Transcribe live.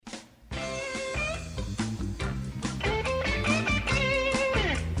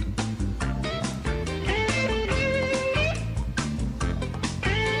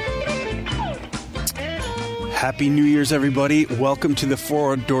Happy New Year's, everybody. Welcome to the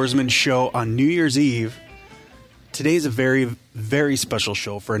Outdoorsmen show on New Year's Eve. Today's a very, very special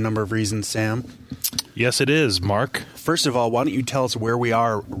show for a number of reasons, Sam. Yes, it is, Mark. First of all, why don't you tell us where we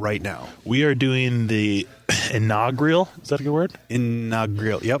are right now? We are doing the inaugural, is that a good word?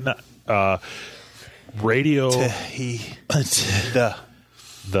 Inaugural, yep. Radio.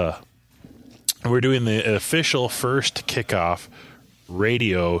 We're doing the official first kickoff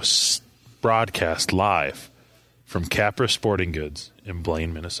radio broadcast live from Capra Sporting Goods in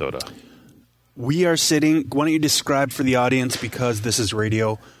Blaine, Minnesota. We are sitting, why don't you describe for the audience, because this is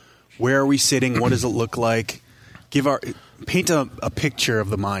radio, where are we sitting, what does it look like? Paint a picture of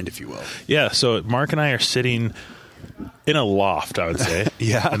the mind, if you will. Yeah, so Mark and I are sitting in a loft, I would say.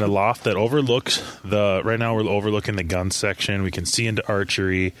 Yeah. In a loft that overlooks right now we're overlooking the gun section. We can see into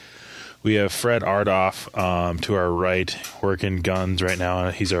archery. We have Fred Ardoff to our right working guns right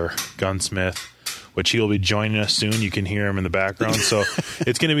now. He's our gunsmith, which he will be joining us soon. You can hear him in the background. So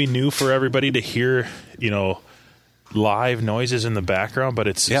it's going to be new for everybody to hear, live noises in the background, but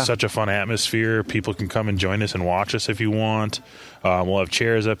it's such a fun atmosphere. People can come and join us and watch us if you want. We'll have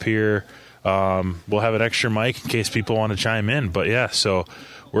chairs up here. We'll have an extra mic in case people want to chime in. But yeah, so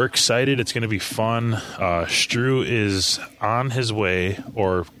we're excited. It's going to be fun. Stru is on his way,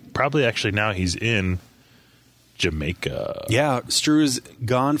 or probably actually now he's in Jamaica. Yeah, Stru's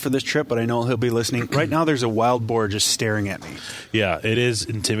gone for this trip, but I know he'll be listening. Right now there's a wild boar just staring at me. Yeah, it is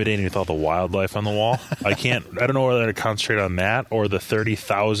intimidating with all the wildlife on the wall. I don't know whether to concentrate on that or the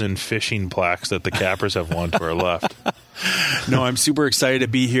 30,000 fishing plaques that the Capras have won to our left. No, I'm super excited to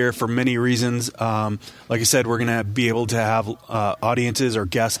be here for many reasons. Like I said, we're going to be able to have audiences or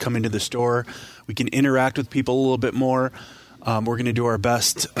guests come into the store. We can interact with people a little bit more. We're going to do our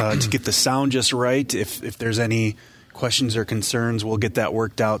best to get the sound just right. If there's any questions or concerns, we'll get that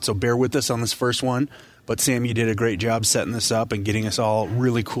worked out. So bear with us on this first one. But Sam, you did a great job setting this up and getting us all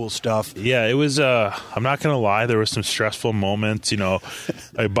really cool stuff. Yeah, it was. I'm not going to lie. There was some stressful moments. We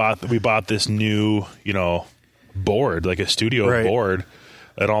bought this new, board, like a studio board,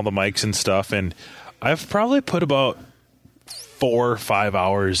 and all the mics and stuff. And I've probably put about 4 or 5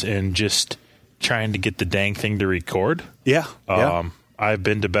 hours in just trying to get the dang thing to record. Yeah. I've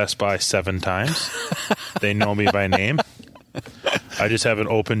been to Best Buy 7 times. They know me by name. I just have an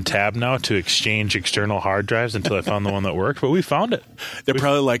open tab now to exchange external hard drives until I found the one that worked, but we found it. They're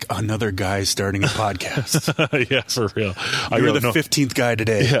probably like, another guy starting a podcast. Yeah, for real. You're the 15th guy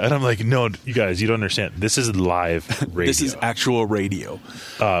today. Yeah, and I'm like, no, you guys, you don't understand. This is live radio. This is actual radio.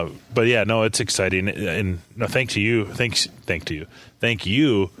 But yeah, no, it's exciting. And no, thank you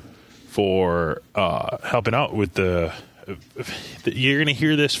for helping out with you're going to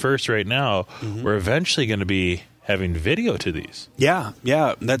hear this first right now. Mm-hmm. We're eventually going to be having video to these. Yeah.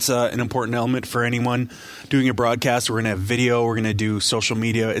 That's an important element for anyone doing a broadcast. We're going to have video. We're going to do social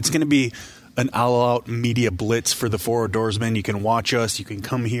media. It's going to be an all-out media blitz for the Outdoorsmen. You can watch us. You can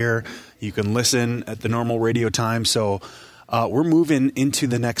come here. You can listen at the normal radio time. So we're moving into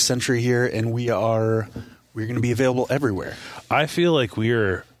the next century here, and we're going to be available everywhere. I feel like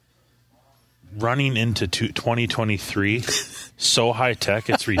we're running into 2023 so high tech,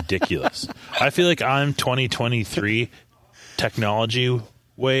 it's ridiculous. I feel like I'm 2023 technology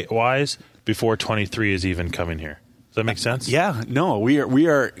wise before 23 is even coming here. Does that make sense? Yeah, no, we are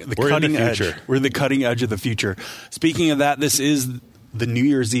the cutting edge. We're the cutting edge of the future. Speaking of that, this is the New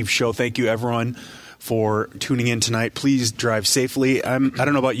Year's Eve show. Thank you, everyone, for tuning in tonight. Please drive safely. I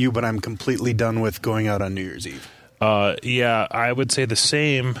don't know about you, but I'm completely done with going out on New Year's Eve. Yeah, I would say the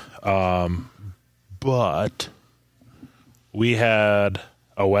same. But we had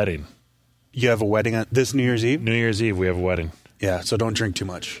a wedding. You have a wedding on this New Year's Eve? New Year's Eve, we have a wedding. Yeah, so don't drink too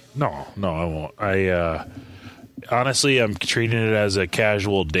much. No, I won't. Honestly, I'm treating it as a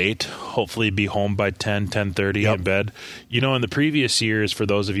casual date. Hopefully be home by 10:30 in bed. In the previous years, for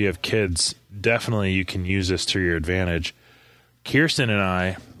those of you who have kids, definitely you can use this to your advantage. Kirsten and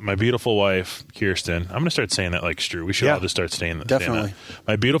I, my beautiful wife, Kirsten, I'm going to start saying that like Stru. We should all just start saying that. Definitely.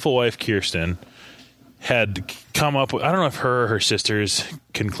 My beautiful wife, Kirsten, had come up with, I don't know if her or her sisters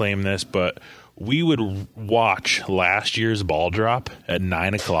can claim this, but we would watch last year's ball drop at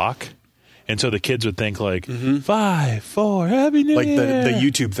 9 o'clock. And so the kids would think like, 5, 4, Happy New Year. Like the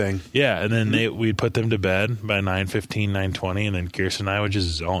YouTube thing. Yeah. And then we'd put them to bed by 9:15, 9:20. And then Kirsten and I would just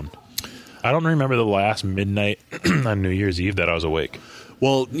zone. I don't remember the last midnight on New Year's Eve that I was awake.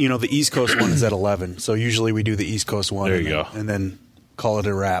 Well, the East Coast one is at 11. So usually we do the East Coast one. There you go. And then call it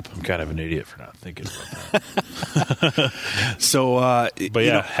a wrap. I'm kind of an idiot for not thinking about that. So, but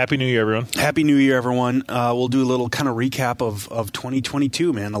yeah, Happy New Year, everyone. Happy New Year, everyone. We'll do a little kind of recap of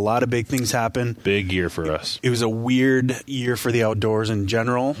 2022, man. A lot of big things happened. Big year for us. It was a weird year for the outdoors in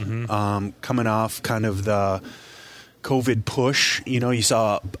general. Coming off kind of the COVID push, you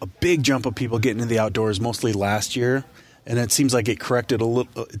saw a big jump of people getting into the outdoors mostly last year. And it seems like it corrected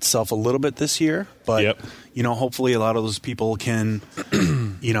itself a little bit this year. But, hopefully a lot of those people can,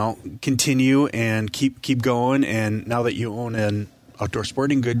 continue and keep going. And now that you own an outdoor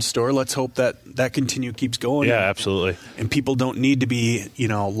sporting goods store, let's hope that keeps going. Yeah, absolutely. And people don't need to be,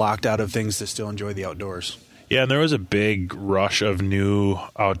 locked out of things to still enjoy the outdoors. Yeah, and there was a big rush of new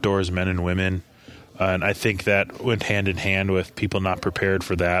outdoors men and women. And I think that went hand in hand with people not prepared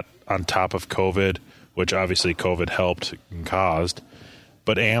for that on top of COVID, which obviously COVID helped and caused,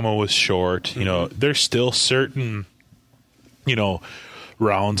 but ammo was short. There's still certain,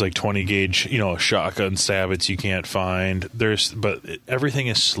 rounds like 20 gauge, shotgun sabots you can't find. But everything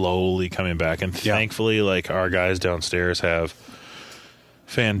is slowly coming back. And thankfully, like our guys downstairs have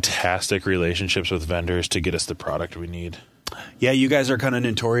fantastic relationships with vendors to get us the product we need. Yeah, you guys are kind of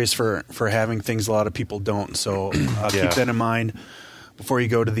notorious for having things a lot of people don't. So keep that in mind before you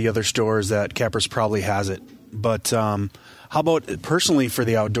go to the other stores that Capra's probably has it. But how about personally for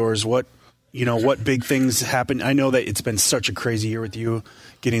the outdoors? What big things happened? I know that it's been such a crazy year with you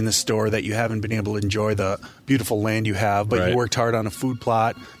getting the store that you haven't been able to enjoy the beautiful land you have, but you worked hard on a food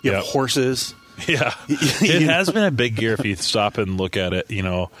plot. You have horses. Yeah, it has been a big year if you stop and look at it.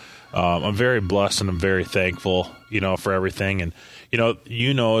 I'm very blessed and I'm very thankful, for everything. And,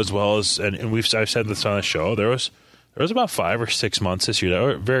 as well as, and I've said this on the show, there was about 5 or 6 months this year that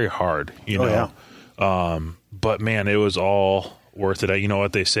were very hard, but man, it was all worth it. You know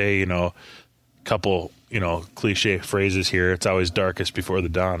what they say, couple, cliche phrases here. It's always darkest before the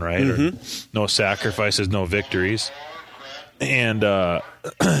dawn, right? Or no sacrifices, no victories. And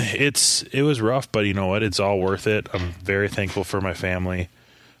it was rough, but you know what? It's all worth it. I'm very thankful for my family.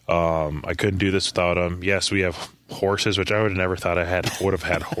 I couldn't do this without them. Yes, we have horses, which I would have never thought would have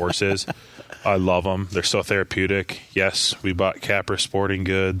had horses. I love them. They're so therapeutic. Yes, we bought Capra sporting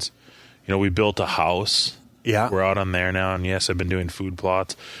goods. We built a house. Yeah. We're out on there now. And yes, I've been doing food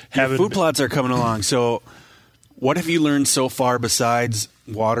plots. Food plots are coming along. So what have you learned so far besides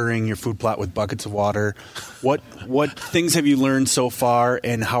watering your food plot with buckets of water? What things have you learned so far,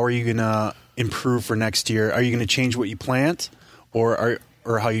 and how are you going to improve for next year? Are you going to change what you plant or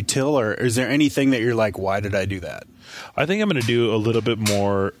how you till, or is there anything that you're like, why did I do that? I think I'm going to do a little bit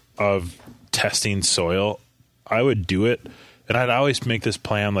more of testing soil. I would do it, and I'd always make this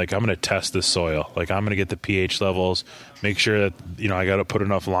plan, like I'm going to test the soil. Like I'm going to get the pH levels, make sure that, I got to put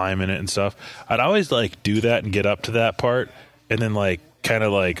enough lime in it and stuff. I'd always do that and get up to that part, and then kind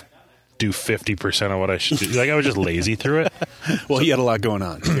of do 50% of what I should do. I was just lazy through it. Well, you had a lot going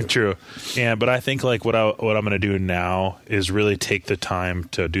on. True. But I think what I'm going to do now is really take the time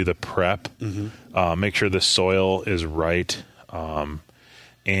to do the prep, make sure the soil is right.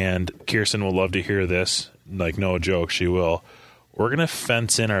 And Kirsten will love to hear this. No joke, she will. We're going to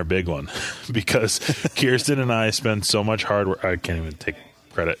fence in our big one because Kirsten and I spend so much hard work. I can't even take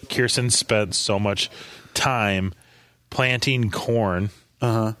credit. Kirsten spent so much time planting corn.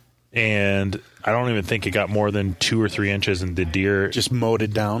 And I don't even think it got more than 2 or 3 inches, and the deer just mowed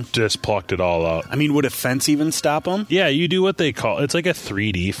it down, just plucked it all out. I mean, would a fence even stop them? Yeah, you do what they call, it's like a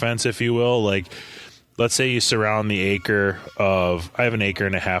 3D fence, if you will. Let's say you surround the acre I have an acre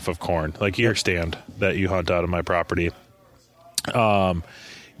and a half of corn, like your stand that you hunt out of my property.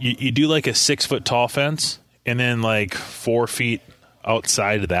 You do a 6 foot tall fence, and then 4 feet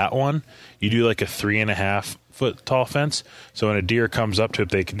outside of that one, you do a 3.5 foot tall fence. So when a deer comes up to it,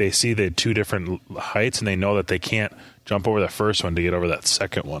 they see the 2 different heights, and they know that they can't jump over the first one to get over that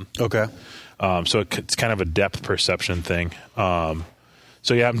second one. Okay. So it's kind of a depth perception thing.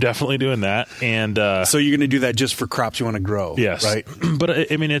 So yeah, I'm definitely doing that. And so you're going to do that just for crops you want to grow, yes, right?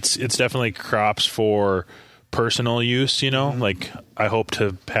 But I mean, it's definitely crops for personal use. I hope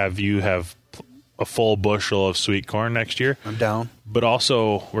to have you have a full bushel of sweet corn next year. I'm down. But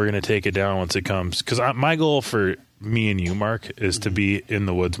also, we're going to take it down once it comes. Because my goal for me and you, Mark, is to be in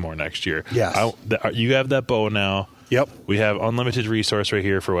the woods more next year. Yes. You have that bow now. Yep. We have unlimited resource right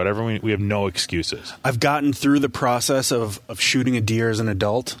here for whatever we have no excuses. I've gotten through the process of shooting a deer as an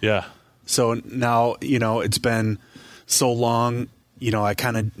adult. Yeah. So now, it's been so long, I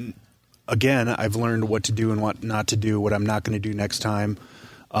kind of, again, I've learned what to do and what not to do, what I'm not going to do next time.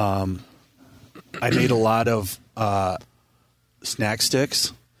 I made a lot of snack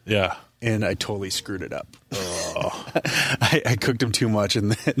sticks. Yeah. and I totally screwed it up. Oh. I cooked them too much,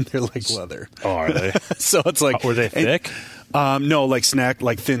 and they're like leather. Oh, are they? So it's like... Were they thick? No, like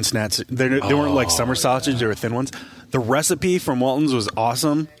thin snacks. They weren't like summer sausage. They were thin ones. The recipe from Walton's was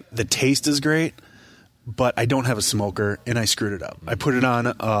awesome. The taste is great, but I don't have a smoker, and I screwed it up. I put it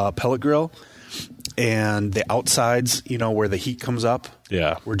on a pellet grill, and the outsides, where the heat comes up,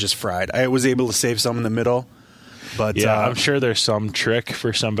 were just fried. I was able to save some in the middle, but I'm sure there's some trick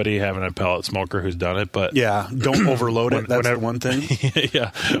for somebody having a pellet smoker who's done it. But don't overload it. That's the one thing.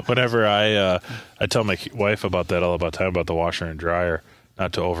 Whenever I tell my wife about that all about time about the washer and dryer,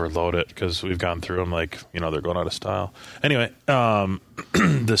 not to overload it because we've gone through them like they're going out of style. Anyway,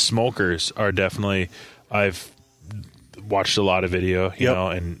 the smokers are definitely. I've watched a lot of video, you know,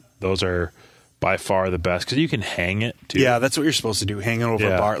 and those are by far the best because you can hang it too. Yeah, that's what you're supposed to do. Hang it over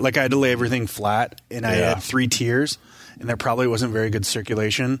a bar. Like I had to lay everything flat, and I had 3 tiers, and there probably wasn't very good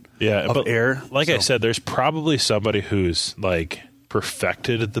circulation of air. Like I said, there's probably somebody who's like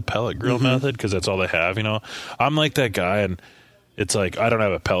perfected the pellet grill method because that's all they have. I'm like that guy, and it's like I don't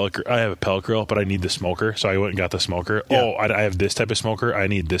have a pellet. I have a pellet grill, but I need the smoker, so I went and got the smoker. Yeah. Oh, I have this type of smoker. I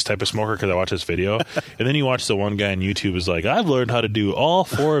need this type of smoker because I watched this video, and then you watch the one guy on YouTube is like, I've learned how to do all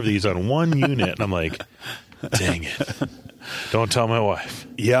 4 of these on one unit, and I'm like, dang it! Don't tell my wife.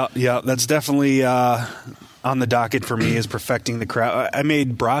 Yeah, that's definitely on the docket for me is perfecting the craft. I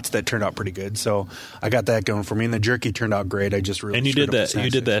made brats that turned out pretty good, so I got that going for me. And the jerky turned out great. I just really you did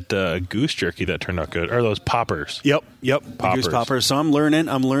that goose jerky that turned out good. Or those poppers? Yep, goose poppers. So I'm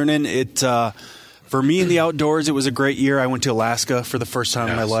learning it. For me in the outdoors, it was a great year. I went to Alaska for the first time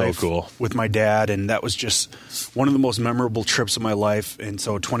in my life with my dad, and that was just one of the most memorable trips of my life. And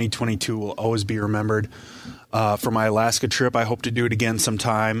so 2022 will always be remembered for my Alaska trip. I hope to do it again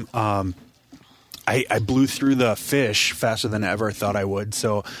sometime. I blew through the fish faster than I ever thought I would.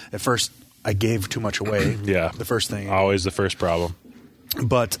 So at first, I gave too much away. The first thing. Always the first problem.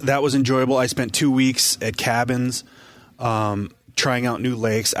 But that was enjoyable. I spent 2 weeks at cabins trying out new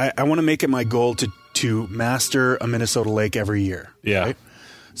lakes. I want to make it my goal to master a Minnesota lake every year. Yeah. Right?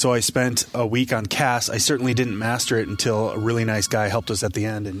 So I spent a week on Cass. I certainly didn't master it until a really nice guy helped us at the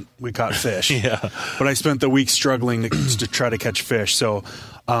end, and we caught fish. But I spent the week struggling to try to catch fish. So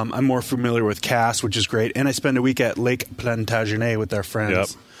I'm more familiar with Cass, which is great. And I spent a week at Lake Plantagenet with our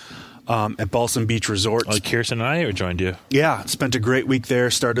friends at Balsam Beach Resort. Kirsten and I joined you. Yeah, spent a great week there,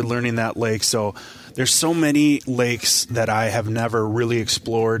 started learning that lake. So there's so many lakes that I have never really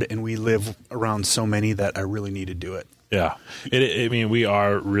explored, and we live around so many that I really need to do it. Yeah. I mean, we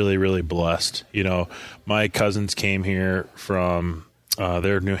are really, really blessed. My cousins came here from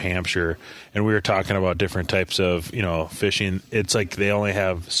they're New Hampshire, and we were talking about different types of, fishing. It's like they only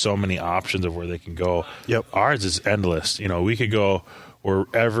have so many options of where they can go. Yep. Ours is endless. We could go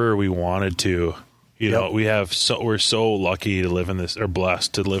wherever we wanted to. We're so lucky to live in this, or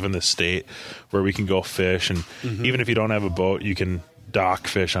blessed to live in this state where we can go fish. And even if you don't have a boat, you can dock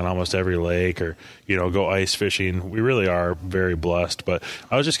fish on almost every lake, or go ice fishing. We really are very blessed. But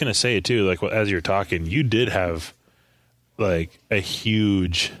I was just going to say too, like as you're talking, you did have like a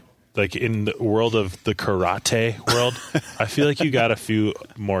huge, like in the world of the karate world, I feel like you got a few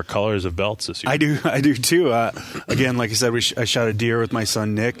more colors of belts this year. I do too. Again, like I said, I shot a deer with my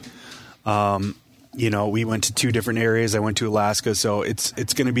son Nick. We went to 2 different areas. I went to Alaska, so it's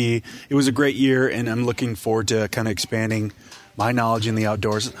going to be. It was a great year, and I'm looking forward to kind of expanding my knowledge in the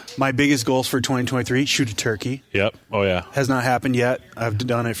outdoors. My biggest goals for 2023, shoot a turkey. Yep. Oh, yeah. Has not happened yet. I've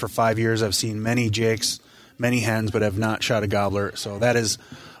done it for 5 years. I've seen many jakes, many hens, but have not shot a gobbler. So that is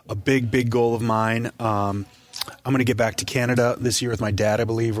a big, big goal of mine. I'm going to get back to Canada this year with my dad, I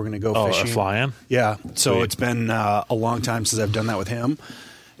believe. We're going to go fishing. Flying? Yeah. So It's been a long time since I've done that with him.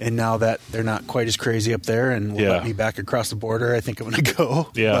 And now that they're not quite as crazy up there and will let me back across the border, I think I'm going to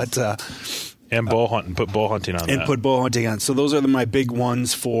go. Yeah. And bow hunting, put bow hunting on that. And put bow hunting on. So those are my big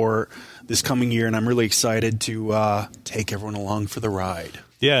ones for this coming year, and I'm really excited to take everyone along for the ride.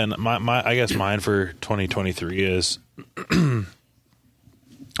 Yeah, and I guess mine for 2023 is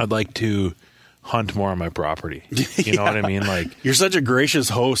I'd like to hunt more on my property. You know what I mean? Like, you're such a gracious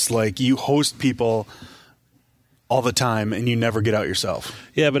host. Like, you host people all the time, and you never get out yourself.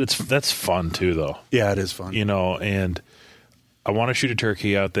 Yeah, but that's fun too, though. Yeah, it is fun. And I want to shoot a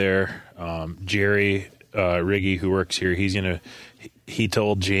turkey out there. Jerry Riggy, who works here, he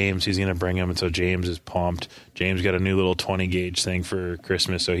told James he's gonna bring him, and so James is pumped. James got a new little 20 gauge thing for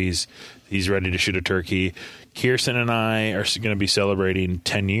Christmas, so he's ready to shoot a turkey. Kirsten and I are going to be celebrating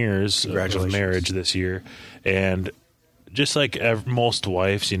 10 years of marriage this year, and just like most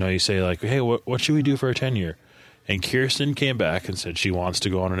wives, you say like, hey, what should we do for a 10-year? And Kirsten came back and said she wants to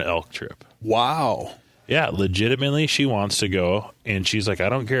go on an elk trip. Wow. Yeah, legitimately, she wants to go. And she's like, I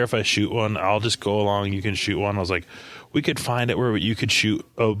don't care if I shoot one. I'll just go along. You can shoot one. I was like, we could find it where you could shoot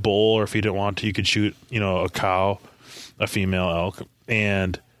a bull, or if you didn't want to, you could shoot, a cow, a female elk.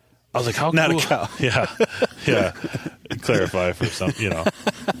 And I was like, how Not cool. a cow. Yeah. Clarify for some,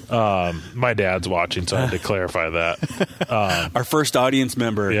 my dad's watching, so I had to clarify that. Our first audience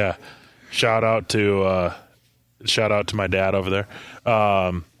member. Yeah. Shout out to my dad over there.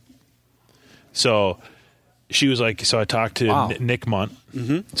 So she was like, so I talked to Nick Munt.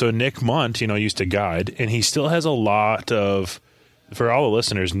 Mm-hmm. So Nick Munt, used to guide, and he still has a lot of, for all the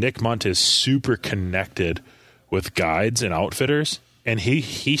listeners, Nick Munt is super connected with guides and outfitters. And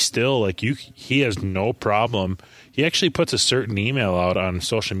he still, he has no problem. He actually puts a certain email out on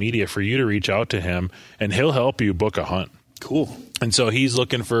social media for you to reach out to him, and he'll help you book a hunt. Cool. And so he's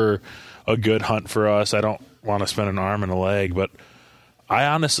looking for a good hunt for us. I don't want to spend an arm and a leg, but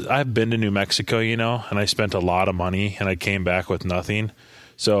I've been to New Mexico, and I spent a lot of money, and I came back with nothing.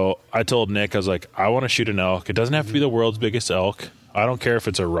 So I told Nick, I was like, I want to shoot an elk. It doesn't have to be the world's biggest elk. I don't care if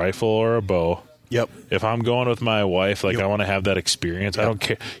it's a rifle or a bow. Yep. If I'm going with my wife, I want to have that experience. Yep. I don't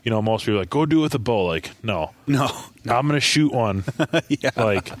care. Most people are like, go do it with a bow. No. I'm going to shoot one.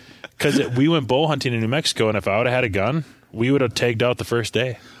 Yeah. Because we went bow hunting in New Mexico, and if I would have had a gun, we would have tagged out the first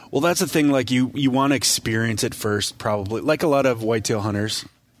day. Well, that's the thing. You want to experience it first, probably. Like a lot of whitetail hunters,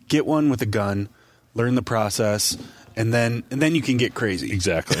 get one with a gun, learn the process, and then you can get crazy.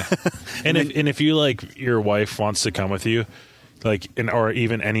 Exactly. and if you your wife wants to come with you, or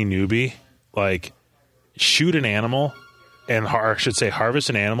even any newbie, shoot an animal, and I should say harvest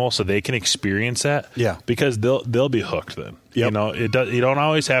an animal so they can experience that. Yeah. Because they'll be hooked then. Yep. You don't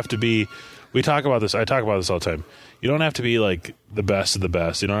always have to be. I talk about this all the time. You don't have to be the best of the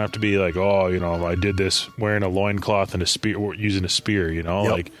best. You don't have to be I did this wearing a loincloth and a spear, using a spear,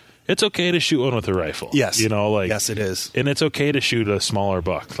 Yep. It's okay to shoot one with a rifle. Yes. Yes, it is. And it's okay to shoot a smaller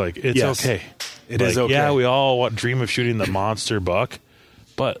buck. It's okay. It is okay. Yeah, we all dream of shooting the monster buck,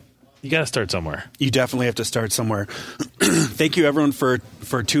 but you got to start somewhere. You definitely have to start somewhere. Thank you, everyone, for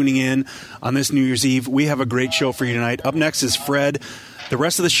tuning in on this New Year's Eve. We have a great show for you tonight. Up next is Fred. The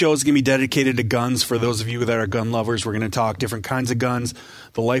rest of the show is going to be dedicated to guns. For those of you that are gun lovers, we're going to talk different kinds of guns,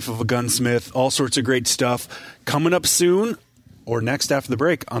 the life of a gunsmith, all sorts of great stuff. Coming up soon, or next after the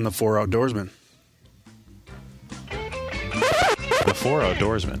break, on the 4 Outdoorsmen. The 4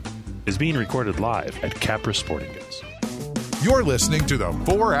 Outdoorsmen is being recorded live at Capra Sporting Goods. You're listening to the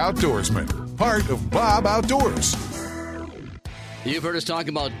 4 Outdoorsmen, part of Bob Outdoors. You've heard us talk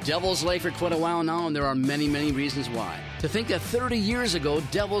about Devil's Lake for quite a while now, and there are many, many reasons why. To think that 30 years ago,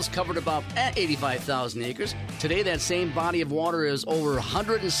 Devil's covered about 85,000 acres. Today, that same body of water is over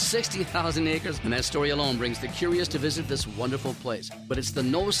 160,000 acres, and that story alone brings the curious to visit this wonderful place. But it's the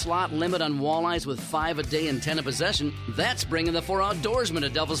no-slot limit on walleyes with 5 a day and 10 a possession. That's bringing the 4 Outdoorsmen to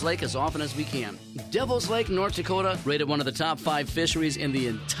Devil's Lake as often as we can. Devil's Lake, North Dakota, rated one of the top 5 fisheries in the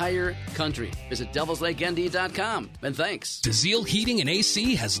entire country. Visit devilslakend.com, and thanks. DeZiel Heating and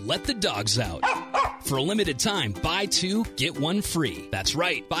AC has let the dogs out. For a limited time, buy 2, get 1 free. That's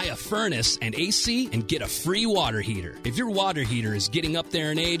right, buy a furnace and AC and get a free water heater. If your water heater is getting up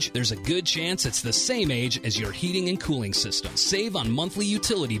there in age, there's a good chance it's the same age as your heating and cooling system. Save on monthly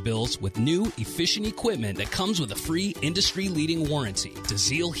utility bills with new, efficient equipment that comes with a free industry-leading warranty.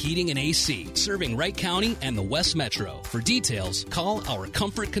 DeZiel Heating and AC, serving Wright County and the West Metro. For details, call our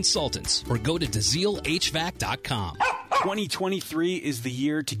comfort consultants or go to DeZielHVAC.com. 2023 is the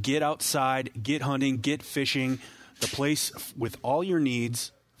year to get outside, get hunting, get fishing. The place with all your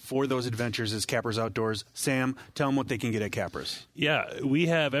needs for those adventures is Capra's Outdoors. Sam, tell them what they can get at Capra's. Yeah, we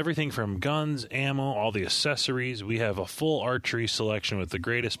have everything from guns, ammo, all the accessories. We have a full archery selection with the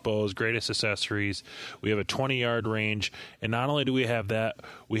greatest bows, greatest accessories. We have a 20-yard range. And not only do we have that,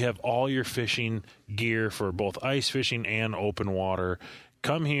 we have all your fishing gear for both ice fishing and open water.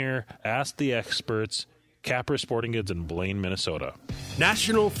 Come here, ask the experts. Capra Sporting Goods in Blaine, Minnesota.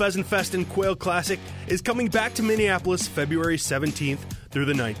 National Pheasant Fest and Quail Classic is coming back to Minneapolis February 17th through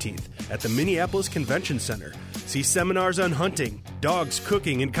the 19th at the Minneapolis Convention Center. See seminars on hunting, dogs,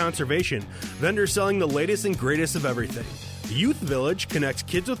 cooking, and conservation, vendors selling the latest and greatest of everything. The Youth Village connects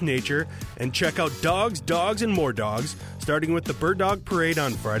kids with nature, and check out Dogs, Dogs, and More Dogs, starting with the Bird Dog Parade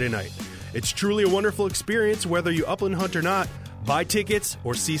on Friday night. It's truly a wonderful experience whether you upland hunt or not. Buy tickets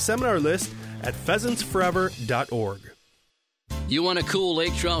or see seminar list at pheasantsforever.org. You want a cool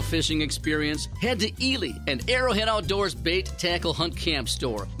lake trout fishing experience? Head to Ely and Arrowhead Outdoors Bait, Tackle, Hunt, Camp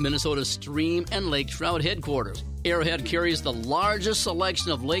Store, Minnesota's stream and lake trout headquarters. Arrowhead carries the largest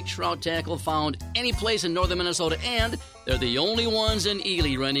selection of lake trout tackle found any place in northern Minnesota, and they're the only ones in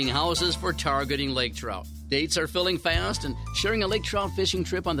Ely renting houses for targeting lake trout. Dates are filling fast, and sharing a lake trout fishing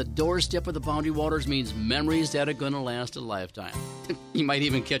trip on the doorstep of the Boundary Waters means memories that are going to last a lifetime. You might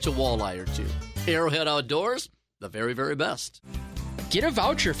even catch a walleye or two. Arrowhead Outdoors, the very, very best. Get a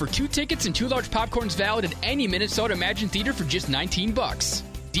voucher for 2 tickets and 2 large popcorns valid at any Minnesota Imagine Theater for just $19.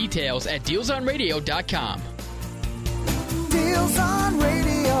 Details at dealsonradio.com. Deals on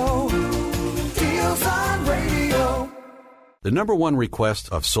Radio. Deals on Radio. The number one request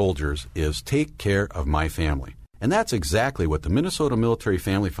of soldiers is take care of my family. And that's exactly what the Minnesota Military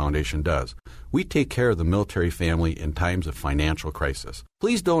Family Foundation does. We take care of the military family in times of financial crisis.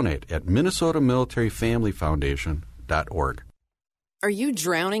 Please donate at minnesotamilitaryfamilyfoundation.org. Are you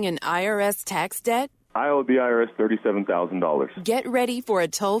drowning in IRS tax debt? I owe the IRS $37,000. Get ready for a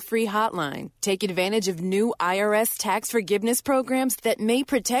toll-free hotline. Take advantage of new IRS tax forgiveness programs that may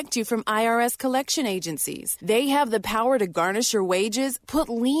protect you from IRS collection agencies. They have the power to garnish your wages, put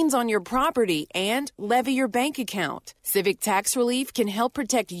liens on your property, and levy your bank account. Civic Tax Relief can help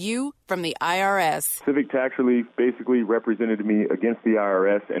protect you from the IRS. Civic Tax Relief basically represented me against the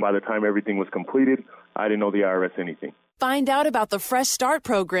IRS, and by the time everything was completed, I didn't owe the IRS anything. Find out about the Fresh Start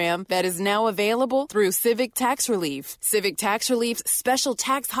program that is now available through Civic Tax Relief. Civic Tax Relief's special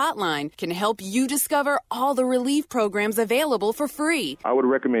tax hotline can help you discover all the relief programs available for free. I would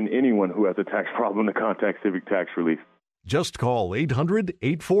recommend anyone who has a tax problem to contact Civic Tax Relief. Just call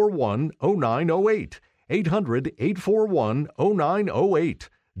 800-841-0908. 800-841-0908.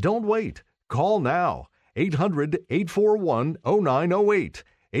 Don't wait. Call now. 800-841-0908.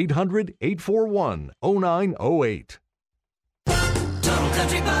 800-841-0908.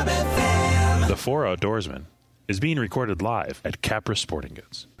 The 4 Outdoorsmen is being recorded live at Capra Sporting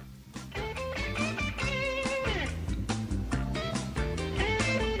Goods.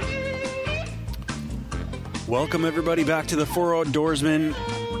 Welcome, everybody, back to the 4 Outdoorsmen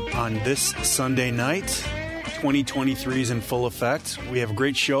on this Sunday night. 2023 is in full effect. We have a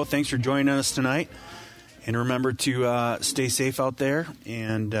great show. Thanks for joining us tonight. And remember to stay safe out there.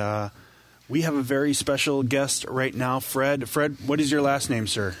 And we have a very special guest right now, Fred. Fred, what is your last name,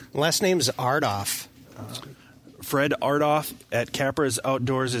 sir? Last name is Ardoff. Fred Ardoff at Capra's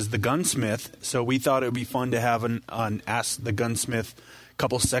Outdoors is the gunsmith. So we thought it would be fun to have an Ask the Gunsmith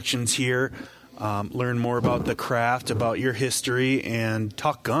couple sections here. Learn more about the craft, about your history, and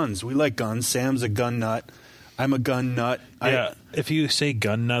talk guns. We like guns. Sam's a gun nut. I'm a gun nut. Yeah, if you say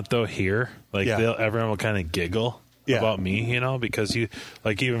gun nut, though, here, everyone will kind of giggle about me, because you,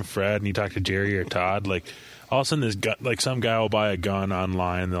 like even Fred, and you talk to Jerry or Todd, like all of a sudden this gun, like some guy will buy a gun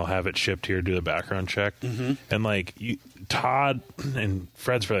online, they'll have it shipped here, do the background check, and Todd and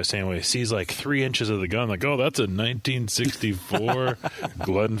Fred's probably the same way, sees like 3 inches of the gun, like, oh, that's a 1964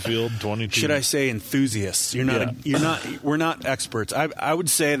 Glenfield 22. Should I say enthusiasts? We're not experts. I would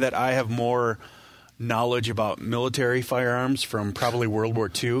say that I have more knowledge about military firearms from probably World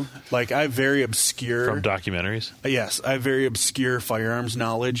War II. Like, I have very obscure... From documentaries? Yes, I have very obscure firearms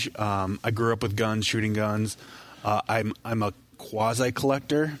knowledge. I grew up with guns, shooting guns. I'm a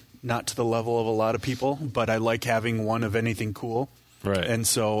quasi-collector, not to the level of a lot of people, but I like having one of anything cool. Right. And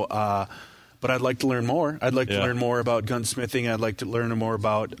so... but I'd like to learn more. I'd like to learn more about gunsmithing. I'd like to learn more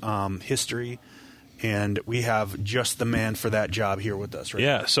about history. And we have just the man for that job here with us right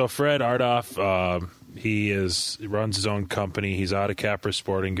now. So Fred Ardoff, he runs his own company. He's out of Capra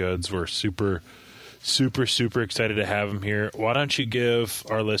Sporting Goods. We're super, super, super excited to have him here. Why don't you give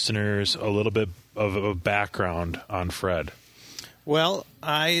our listeners a little bit of a background on Fred? Well,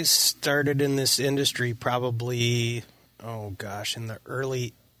 I started in this industry probably, in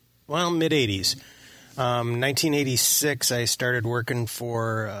the mid-'80s. 1986, I started working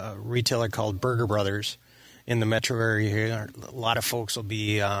for a retailer called Burger Brothers in the metro area here. A lot of folks will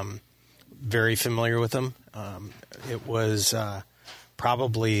be very familiar with them. It was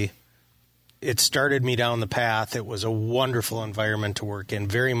it started me down the path. It was a wonderful environment to work in,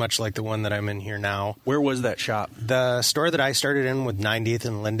 very much like the one that I'm in here now. Where was that shop? The store that I started in with 90th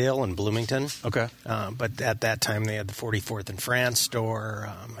and Lyndale in Bloomington. Okay. But at that time, they had the 44th and France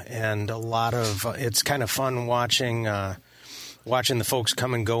store, and a lot of it's kind of fun watching the folks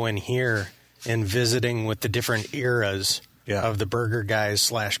come and go in here and visiting with the different eras of the burger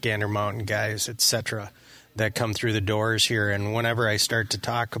guys / Gander Mountain guys, etc. that come through the doors here. And whenever I start to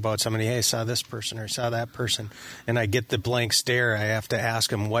talk about somebody, hey, I saw this person or saw that person, and I get the blank stare, I have to ask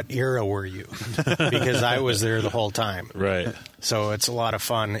them, what era were you? Because I was there the whole time. Right. So it's a lot of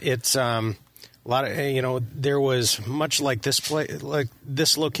fun. It's a lot of, there was much like this like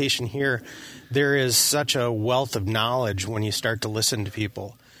this location here, there is such a wealth of knowledge when you start to listen to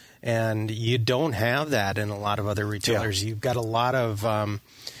people. And you don't have that in a lot of other retailers. You've got a lot of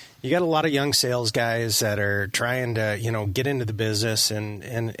young sales guys that are trying to, get into the business, and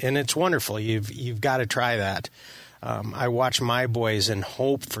it's wonderful. You've got to try that. I watch my boys and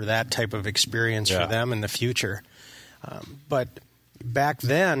hope for that type of experience for them in the future. But back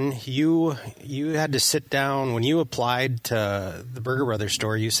then, you had to sit down when you applied to the Burger Brothers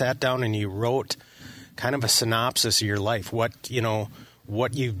store. You sat down and you wrote kind of a synopsis of your life.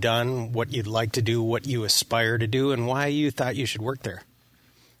 What you've done, what you'd like to do, what you aspire to do, and why you thought you should work there.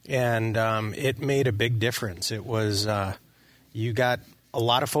 And it made a big difference. It was you got a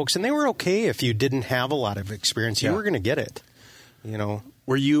lot of folks, and they were okay if you didn't have a lot of experience. You were going to get it.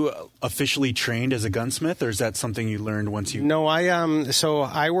 Were you officially trained as a gunsmith, or is that something you learned once you? No,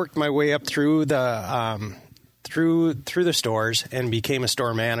 I worked my way up through the through the stores and became a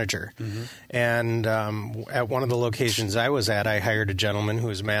store manager. Mm-hmm. And at one of the locations I was at, I hired a gentleman who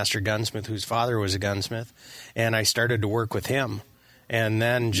was a master gunsmith, whose father was a gunsmith, and I started to work with him. And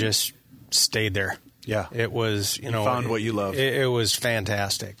then just stayed there. Yeah. It was, you found what you love. It was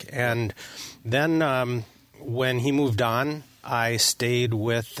fantastic. And then when he moved on, I stayed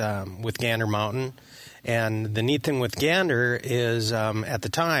with Gander Mountain. And the neat thing with Gander is at the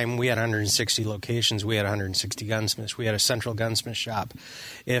time, we had 160 locations. We had 160 gunsmiths. We had a central gunsmith shop.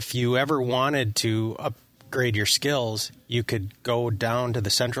 If you ever wanted to upgrade your skills, you could go down to the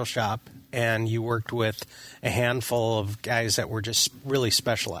central shop, and you worked with a handful of guys that were just really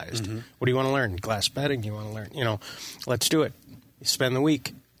specialized. Mm-hmm. What do you want to learn? Glass bedding? You want to learn? Let's do it. You spend the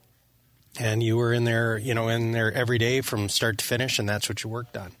week. And you were in there, every day from start to finish, and that's what you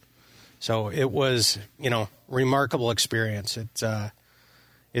worked on. So it was, remarkable experience.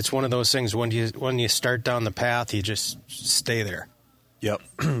 It's one of those things when you start down the path, you just stay there. Yep.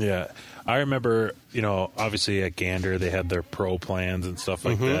 Yeah. I remember, obviously at Gander, they had their pro plans and stuff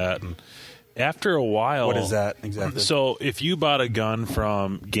like that. And after a while... What is that exactly? So if you bought a gun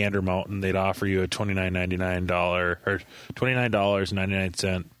from Gander Mountain, they'd offer you a $29.99 or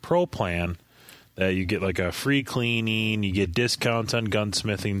 $29.99 pro plan that you get like a free cleaning, you get discounts on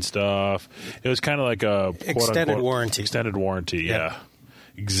gunsmithing stuff. It was kind of like a... Extended warranty. Extended warranty, yeah.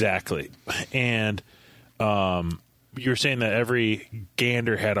 Exactly. And... you were saying that every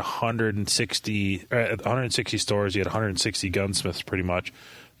Gander had 160 stores. You had 160 gunsmiths, pretty much.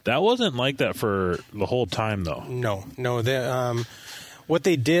 That wasn't like that for the whole time, though. No. What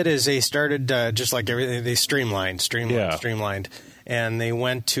they did is they started just like everything. They streamlined, and they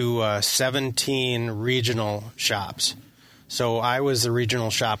went to 17 regional shops. So I was the regional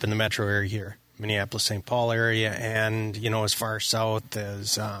shop in the metro area here, Minneapolis, St. Paul area, and as far south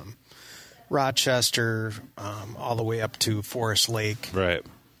as Rochester, all the way up to Forest Lake. Right.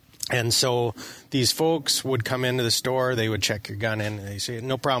 And so these folks would come into the store, they would check your gun in, and they say,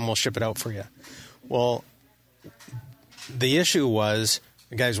 no problem, we'll ship it out for you. Well, the issue was,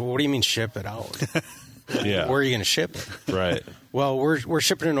 guys, what do you mean ship it out? Yeah. Where are you going to ship it? Right. Well, we're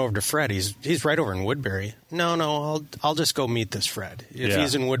shipping it over to Fred. He's right over in Woodbury. No, I'll just go meet this Fred. If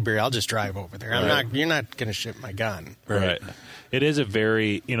he's in Woodbury, I'll just drive over there. You're not going to ship my gun. Right. It is a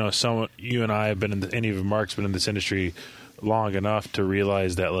very, you and I have been Mark's been in this industry long enough to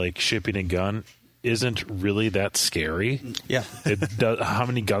realize that like shipping a gun isn't really that scary. Yeah. It does. How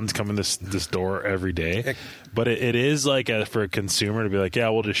many guns come in this door every day? But it is like for a consumer to be like, yeah,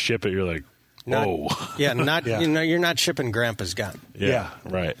 we'll just ship it. You're like, whoa. You're not shipping Grandpa's gun. Yeah.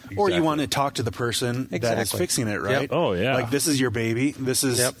 Right. Exactly. Or you want to talk to the person that is fixing it, right? Yep. Oh, yeah. Like, this is your baby. This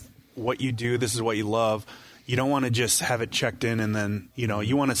is what you do. This is what you love. You don't want to just have it checked in and then,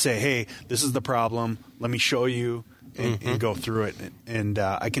 you want to say, hey, this is the problem. Let me show you and go through it. And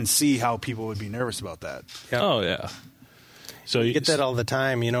I can see how people would be nervous about that. Yep. Oh, yeah. So you get that all the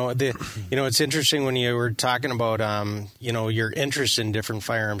time. It's interesting when you were talking about, your interest in different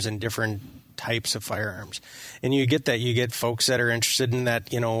firearms and different types of firearms. And you get that. You get folks that are interested in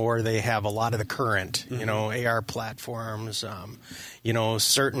that, or they have a lot of the current, AR platforms,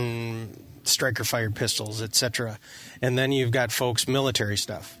 certain striker-fired pistols, etc. And then you've got folks military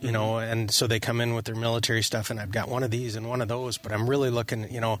stuff, and so they come in with their military stuff, and I've got one of these and one of those, but I'm really looking,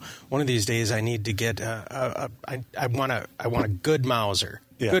 one of these days I need to get I want a good Mauser,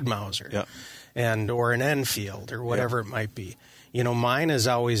 and or an Enfield or whatever it might be. Mine has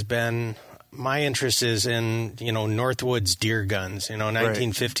always been my interest is in, Northwoods deer guns,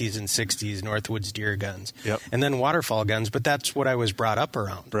 1950s and 60s Northwoods deer guns. Yep. And then waterfall guns, but that's what I was brought up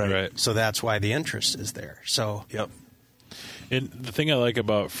around. Right. So that's why the interest is there. So, Yep. And the thing I like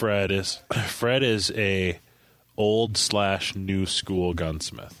about Fred is a old/new school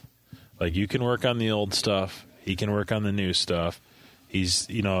gunsmith. Like, you can work on the old stuff, he can work on the new stuff. He's,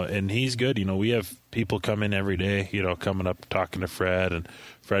 and he's good. We have people come in every day, coming up talking to Fred, and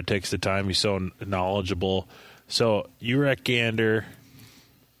Fred takes the time. He's so knowledgeable. So you were at Gander,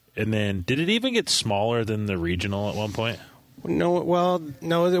 and then did it even get smaller than the regional at one point? No,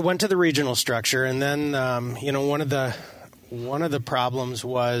 it went to the regional structure, and then one of the problems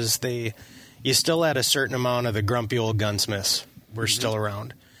was you still had a certain amount of the grumpy old gunsmiths were still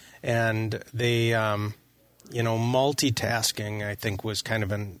around, and they multitasking, I think, was kind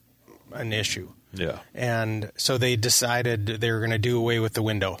of an issue. Yeah. And so they decided they were going to do away with the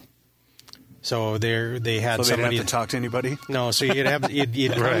window. So they had so they somebody didn't have to talk to anybody. No, so you'd come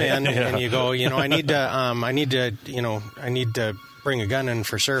in and you go, I need to bring a gun in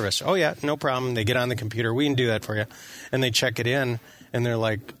for service. Oh yeah, no problem. They get on the computer. We can do that for you, and they check it in, and they're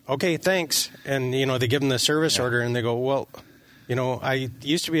like, okay, thanks. And they give them the service order, and they go, well, I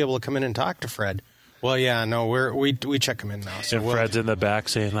used to be able to come in and talk to Fred. Well, yeah, no, we check him in now. So and Fred's in the back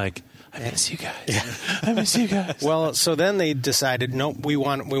saying, like, I miss you guys. Yeah. I miss you guys. Well, so then they decided, no, we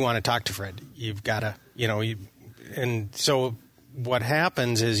want to talk to Fred. You've got to, and so what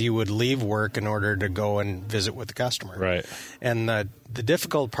happens is you would leave work in order to go and visit with the customer. Right. And the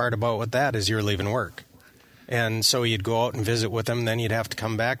difficult part about that is you're leaving work. And so you'd go out and visit with them, then you'd have to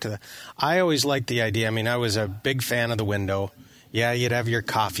come back to I always liked the idea. I mean, I was a big fan of the window. Yeah, you'd have your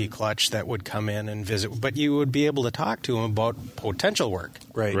coffee clutch that would come in and visit, but you would be able to talk to them about potential work.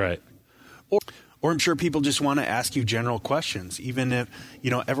 Right. Or I'm sure people just want to ask you general questions, even if,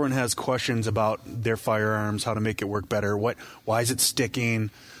 everyone has questions about their firearms, how to make it work better, why is it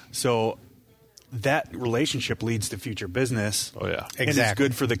sticking? So that relationship leads to future business. Oh, yeah. And it's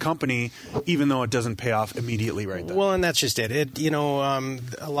good for the company, even though it doesn't pay off immediately right then. Well, and that's just it. A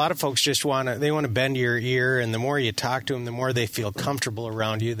lot of folks just want to bend your ear, and the more you talk to them, the more they feel comfortable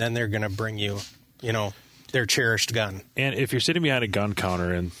around you, then they're going to bring you, their cherished gun. And if you're sitting behind a gun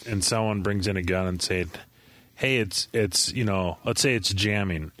counter and someone brings in a gun and say, hey, it's let's say it's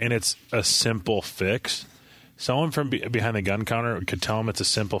jamming, and it's a simple fix, someone from behind the gun counter could tell them it's a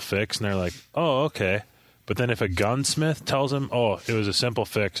simple fix, and they're like, oh, okay. But then if a gunsmith tells them, oh, it was a simple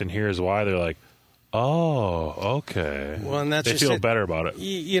fix, and here's why, they're like, oh, okay. Well, and that's they feel better about it.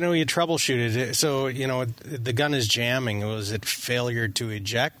 You troubleshoot it. So, the gun is jamming. Was it failure to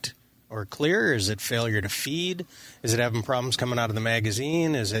eject or clear? Is it failure to feed? Is it having problems coming out of the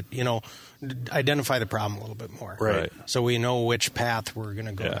magazine? Is it, identify the problem a little bit more. Right. So we know which path we're going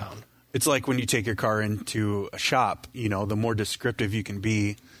to go down. It's like when you take your car into a shop, the more descriptive you can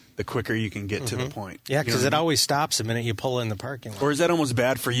be, the quicker you can get to the point. Yeah, because it always stops the minute you pull in the parking lot. Or is that almost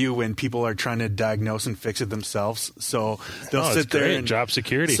bad for you when people are trying to diagnose and fix it themselves? So they'll sit there and job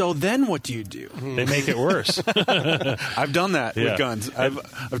security. So then what do you do? They make it worse. I've done that with guns.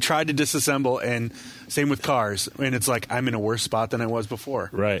 I've tried to disassemble, and same with cars. And it's like I'm in a worse spot than I was before.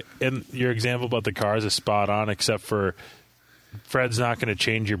 Right. And your example about the cars is spot on, except for Fred's not going to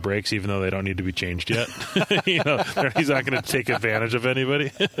change your brakes, even though they don't need to be changed yet. He's not going to take advantage of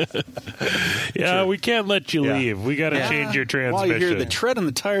anybody. We can't let you leave. We got to change your transmission. While you hear the tread on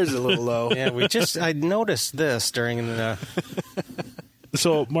the tires a little low. I noticed this during the.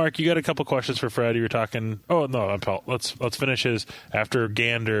 So, Mark, you got a couple questions for Fred. You were talking. Oh no, Paul. Let's finish his after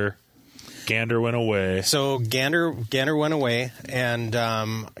Gander. Gander went away. So Gander went away, and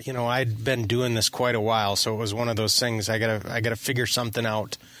I'd been doing this quite a while, so it was one of those things. I gotta figure something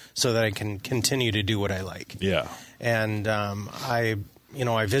out so that I can continue to do what I like. Yeah. And I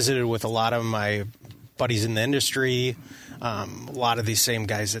visited with a lot of my buddies in the industry. A lot of these same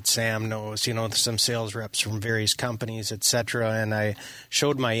guys that Sam knows. Some sales reps from various companies, etc. And I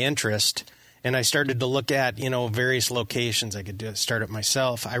showed my interest. And I started to look at, various locations I could start it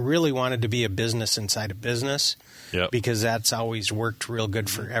myself. I really wanted to be a business inside a business because that's always worked real good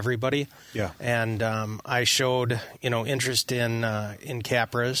for everybody. Yeah. And I showed, interest in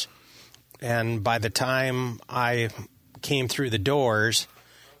Capras. And by the time I came through the doors,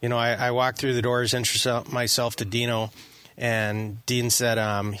 I walked through the doors, introduced myself to Dino. And Dean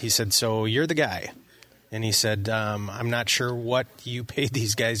said, so you're the guy. And he said, I'm not sure what you paid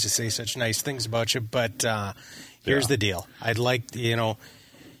these guys to say such nice things about you, but here's the deal. I'd like,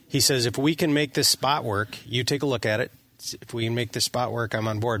 he says, if we can make this spot work, you take a look at it. If we can make this spot work, I'm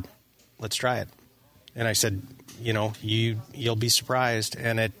on board. Let's try it. And I said, you'll be surprised.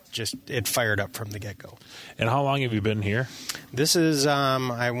 And it fired up from the get-go. And how long have you been here? This is,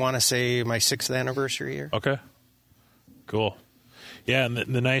 I want to say, my 6th anniversary year. Okay. Cool. Yeah, and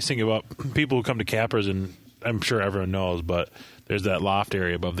the nice thing about people who come to Capras, and I'm sure everyone knows, but there's that loft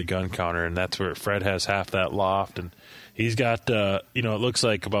area above the gun counter, and that's where Fred has half that loft, and he's got, it looks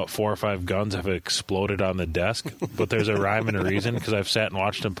like about 4 or 5 guns have exploded on the desk, but there's a rhyme and a reason, because I've sat and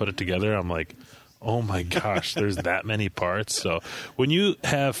watched him put it together. I'm like, oh my gosh, there's that many parts. So when you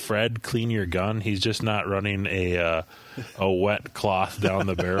have Fred clean your gun, he's just not running a wet cloth down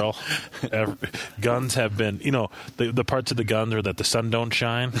the barrel. Guns have been, the parts of the guns where that the sun don't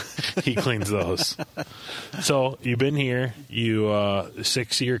shine, he cleans those. So you've been here, you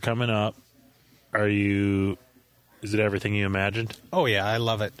 6th year coming up. Is it everything you imagined? Oh yeah, I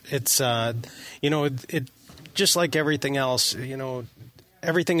love it. It's it just like everything else,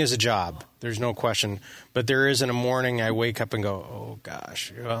 everything is a job. There's no question. But there isn't a morning I wake up and go, oh,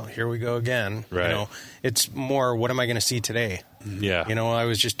 gosh, well, here we go again. Right. It's more, what am I going to see today? Yeah. I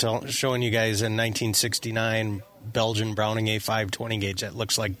was just showing you guys a 1969 Belgian Browning A5 20 gauge that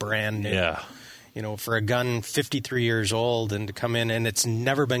looks like brand new. Yeah. For a gun 53 years old and to come in and it's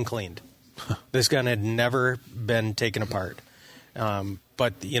never been cleaned. This gun had never been taken apart.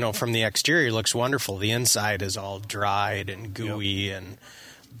 But, from the exterior, it looks wonderful. The inside is all dried and gooey. Yep.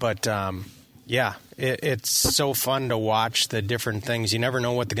 But it's so fun to watch the different things. You never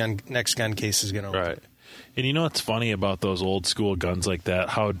know what the next gun case is going to open. Right. And what's funny about those old school guns like that,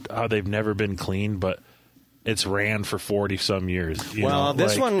 how they've never been cleaned, but it's ran for 40-some years.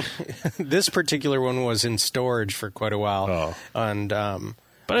 This particular one was in storage for quite a while. Oh. And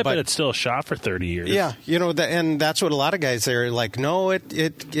but I bet it's still shot for 30 years. Yeah, and that's what a lot of guys say. Like, no,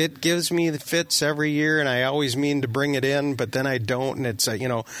 it gives me the fits every year, and I always mean to bring it in, but then I don't, and it's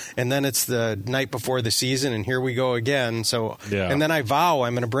and then it's the night before the season, and here we go again. So, and then I vow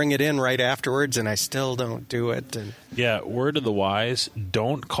I'm going to bring it in right afterwards, and I still don't do it. And yeah, word of the wise: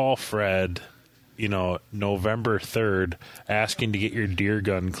 don't call Fred. November 3rd, asking to get your deer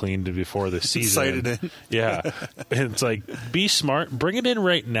gun cleaned before the season. Sighted in. Yeah. And it's like, be smart. Bring it in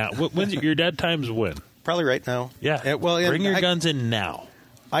right now. When's your dead times when? Probably right now. Yeah. Bring your guns in now.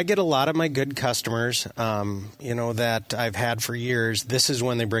 I get a lot of my good customers, that I've had for years. This is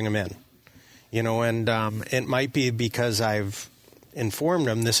when they bring them in. And it might be because I've informed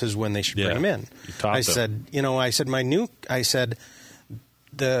them this is when they should bring them in. I said,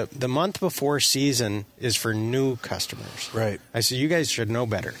 The month before season is for new customers. Right. I said, you guys should know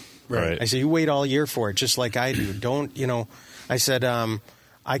better. Right. I said, you wait all year for it, just like I do. Don't, I said,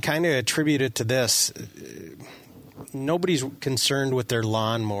 I kind of attribute it to this. Nobody's concerned with their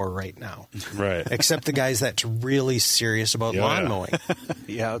lawnmower right now. Right. Except the guys that's really serious about lawn mowing.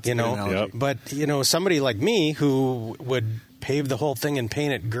 Yeah. That's a good analogy. But, somebody like me who would pave the whole thing and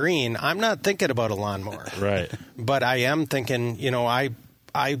paint it green, I'm not thinking about a lawnmower. Right. But I am thinking,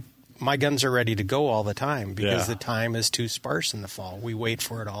 my guns are ready to go all the time because the time is too sparse in the fall. We wait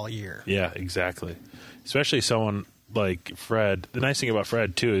for it all year. Yeah, exactly. Especially someone like Fred. The nice thing about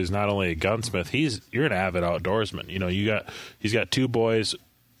Fred too is not only a gunsmith, you're an avid outdoorsman. He's got 2 boys,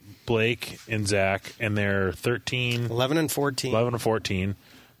 Blake and Zach, and they're 11 and 14,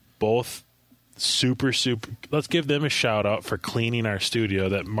 both super. Let's give them a shout out for cleaning our studio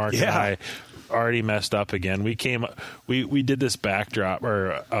that Mark and I already messed up again. We did this backdrop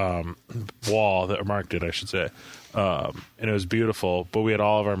or wall that Mark did, I should say, and it was beautiful. But we had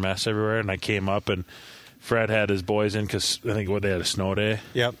all of our mess everywhere, and I came up and Fred had his boys in because I think they had a snow day.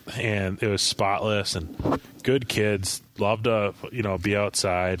 Yep, and it was spotless and good kids. Love to be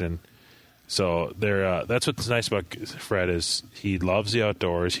outside, and so they're. That's what's nice about Fred is he loves the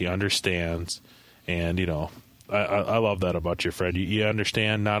outdoors. He understands, and I love that about you, Fred. You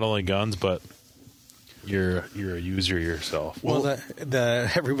understand not only guns, but you're a user yourself. Well,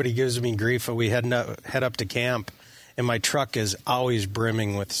 everybody gives me grief. We head up to camp, and my truck is always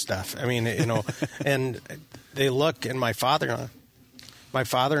brimming with stuff. I mean, and they look, and my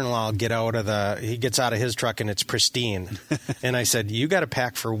father-in-law he gets out of his truck and it's pristine. And I said, you got to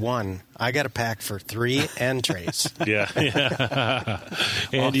pack for 1. I got to pack for 3 entrees. Yeah.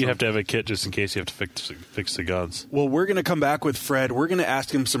 And awesome. You have to have a kit just in case you have to fix the guns. Well, we're going to come back with Fred. We're going to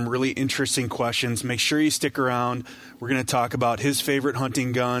ask him some really interesting questions. Make sure you stick around. We're going to talk about his favorite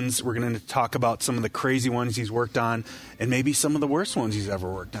hunting guns. We're going to talk about some of the crazy ones he's worked on and maybe some of the worst ones he's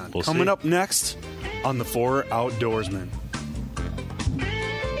ever worked on. Coming up next on The 4 Outdoorsmen.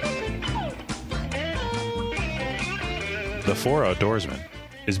 The 4 Outdoorsmen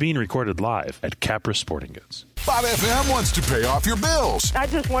is being recorded live at Capra Sporting Goods. Bob FM wants to pay off your bills. I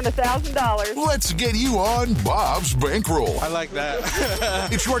just won $1,000. Let's get you on Bob's Bankroll. I like that.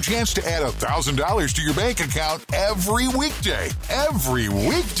 It's your chance to add $1,000 to your bank account every weekday. Every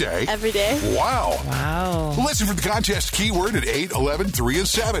weekday? Every day? Wow. Listen for the contest keyword at 8, 11, 3, and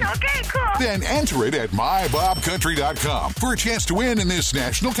 7. Okay, cool. Then enter it at mybobcountry.com for a chance to win in this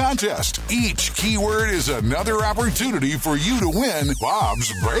national contest. Each keyword is another opportunity for you to win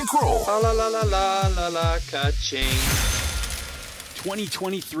Bob's Bankroll. La la la la la la ka-ching.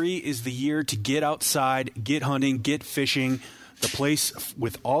 2023 is the year to get outside, get hunting, get fishing. The place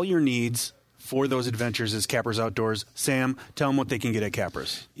with all your needs for those adventures is Capra's Outdoors. Sam, tell them what they can get at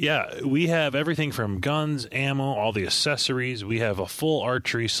Capra's. Yeah, we have everything from guns, ammo, all the accessories. We have a full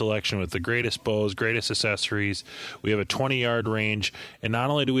archery selection with the greatest bows, greatest accessories. We have a 20-yard range. And not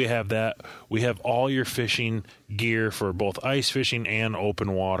only do we have that, we have all your fishing gear for both ice fishing and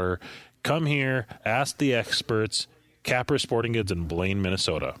open water. Come here, ask the experts. Capra Sporting Goods in Blaine,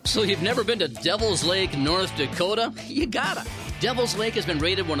 Minnesota. So you've never been to Devil's Lake, North Dakota? You gotta. Devil's Lake has been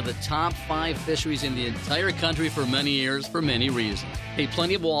rated one of the top 5 fisheries in the entire country for many years, for many reasons. Hey,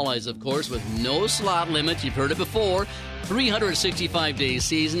 plenty of walleyes, of course, with no slot limit. You've heard it before. 365-day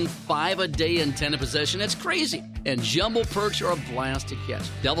season, 5 a day in tender possession. That's crazy. And jumbo perch are a blast to catch.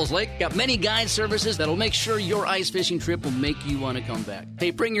 Devil's Lake got many guide services that'll make sure your ice fishing trip will make you want to come back.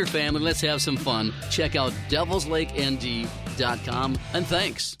 Hey, bring your family. Let's have some fun. Check out devilslakend.com. And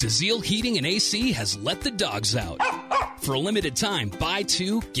thanks. DeZiel Heating and AC has let the dogs out. For a limited time, buy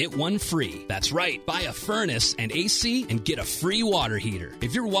 2, get 1 free. That's right. Buy a furnace and AC and get a free water heater.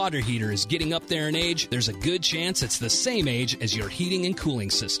 If your water heater is getting up there in age, there's a good chance it's the same age as your heating and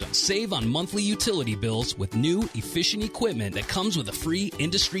cooling system. Save on monthly utility bills with new, efficient equipment that comes with a free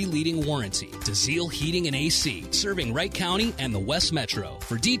industry-leading warranty. DeZiel Heating and AC, serving Wright County and the West Metro.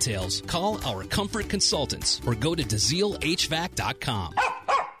 For details, call our comfort consultants or go to DeZielHVAC.com.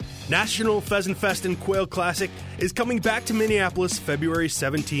 National Pheasant Fest and Quail Classic is coming back to Minneapolis February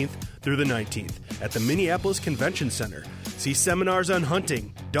 17th through the 19th at the Minneapolis Convention Center. See seminars on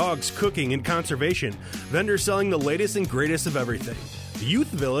hunting, dogs, cooking, and conservation, vendors selling the latest and greatest of everything. The Youth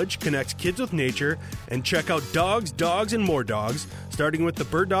Village connects kids with nature, and check out Dogs, Dogs, and More Dogs, starting with the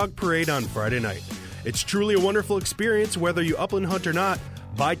Bird Dog Parade on Friday night. It's truly a wonderful experience whether you upland hunt or not.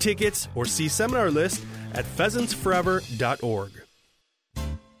 Buy tickets or see seminar list at pheasantsforever.org.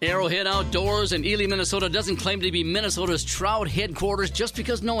 Arrowhead Outdoors in Ely, Minnesota doesn't claim to be Minnesota's trout headquarters just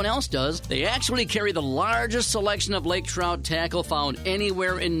because no one else does. They actually carry the largest selection of lake trout tackle found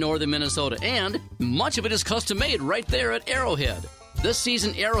anywhere in northern Minnesota, and much of it is custom-made right there at Arrowhead. This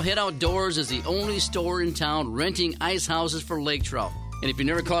season, Arrowhead Outdoors is the only store in town renting ice houses for lake trout. And if you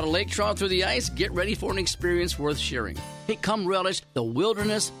never caught a lake trout through the ice, get ready for an experience worth sharing. Hey, come relish the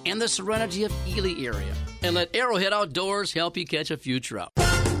wilderness and the serenity of Ely area. And let Arrowhead Outdoors help you catch a few trout.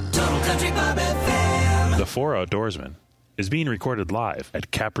 The 4 Outdoorsmen is being recorded live at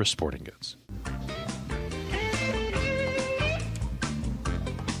Capra Sporting Goods.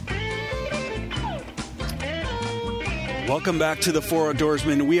 Welcome back to the 4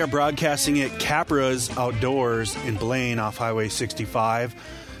 Outdoorsmen. We are broadcasting at Capra's Outdoors in Blaine off Highway 65.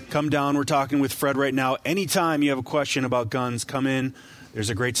 Come down. We're talking with Fred right now. Anytime you have a question about guns, come in. There's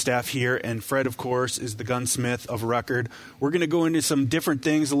a great staff here, and Fred, of course, is the gunsmith of record. We're going to go into some different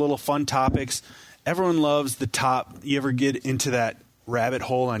things, a little fun topics. Everyone loves the top. You ever get into that rabbit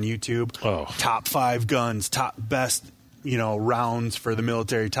hole on YouTube? Oh. Top 5 guns, top best, rounds for the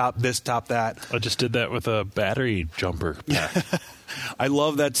military, top this, top that. I just did that with a battery jumper pack. I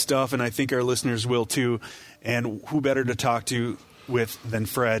love that stuff, and I think our listeners will too. And who better to talk to with than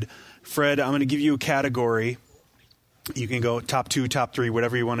Fred? Fred, I'm going to give you a category. You can go top 2, top 3,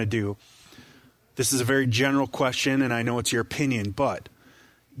 whatever you want to do. This is a very general question, and I know it's your opinion, but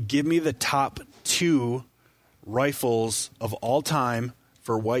give me the top 2 rifles of all time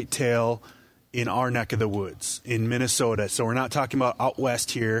for whitetail in our neck of the woods in Minnesota. So we're not talking about out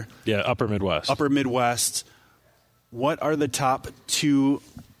west here. Yeah, upper Midwest. Upper Midwest. What are the top 2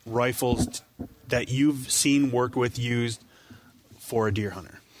 rifles that you've seen, worked with, used for a deer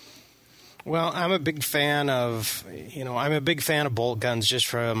hunter? Well, I'm a big fan of bolt guns just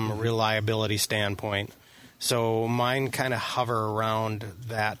from a reliability standpoint. So mine kind of hover around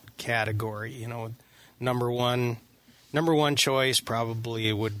that category. Number one choice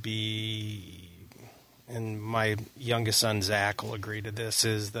probably would be, and my youngest son Zach will agree to this,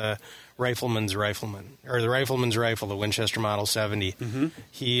 is the rifleman's rifleman, or the rifleman's rifle, the Winchester Model 70.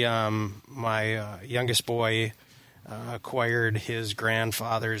 Mm-hmm. My youngest boy acquired his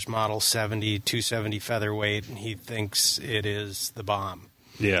grandfather's Model 70 270 featherweight, and he thinks it is the bomb.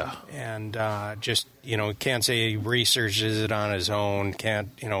 Yeah. And just, can't say he researches it on his own. Can't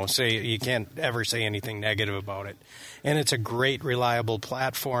ever say anything negative about it. And it's a great, reliable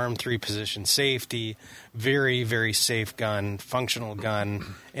platform, 3-position safety, very, very safe gun, functional gun,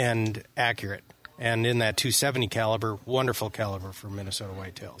 and accurate. And in that .270 caliber, wonderful caliber for Minnesota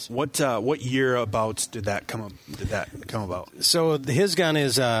whitetails. What year abouts did that come about? So his gun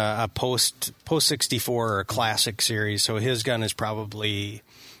is a post 64 or classic series. So his gun is probably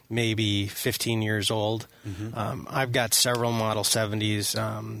maybe 15 years old. Mm-hmm. I've got several Model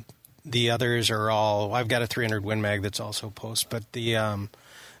 70s. The others are all. I've got a 300 Win Mag that's also post, but the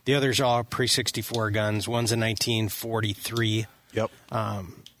others are all pre-64 guns. One's a 1943. Yep.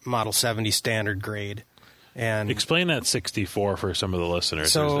 Model 70 standard grade. And explain that 64 for some of the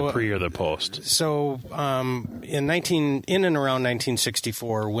listeners. So, There's the pre or the post. So in and around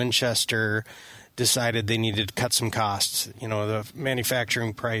 1964, Winchester decided they needed to cut some costs. The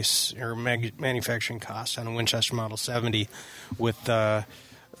manufacturing price or manufacturing costs on a Winchester Model 70 with the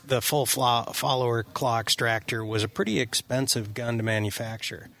full follower claw extractor was a pretty expensive gun to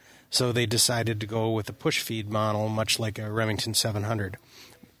manufacture. So they decided to go with a push feed model, much like a Remington 700.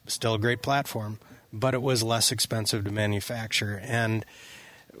 Still a great platform, but it was less expensive to manufacture. And,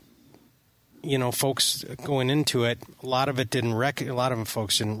 folks going into it, a lot of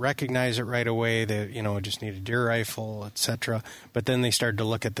folks didn't recognize it right away. They, just need a deer rifle, etc. But then they started to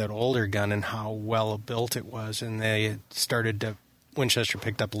look at that older gun and how well built it was, and Winchester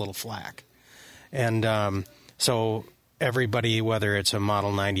picked up a little flack. And so everybody, whether it's a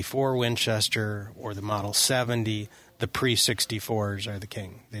Model 94 Winchester or the Model 70, the pre-64s are the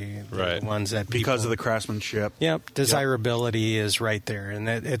king. They're the ones that because of the craftsmanship. Yep, desirability is right there, and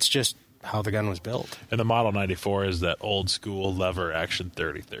it's just how the gun was built. And the Model 94 is that old school lever action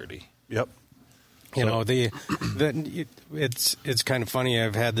 30-30. Yep. It's kind of funny.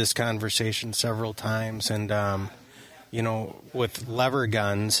 I've had this conversation several times, and with lever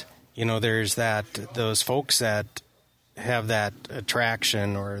guns, there's those folks that have that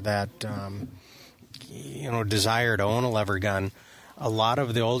attraction or that desire to own a lever gun. A lot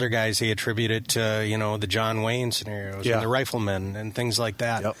of the older guys, they attribute it to the John Wayne scenarios and the riflemen and things like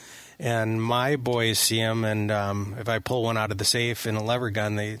that. Yep. And my boys see them, and if I pull one out of the safe in a lever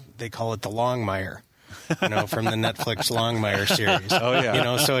gun, they call it the Longmire, from the Netflix Longmire series. Oh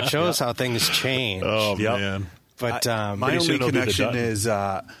yeah, so it shows how things change. Oh man. But my only connection is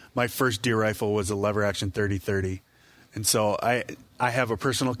my first deer rifle was a lever action 30-30, and so I have a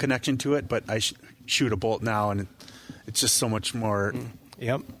personal connection to it. But I shoot a bolt now, and it's just so much more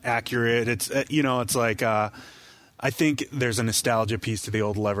accurate. It's it's like I think there's a nostalgia piece to the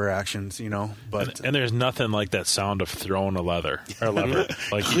old lever actions, but and there's nothing like that sound of throwing a lever or lever,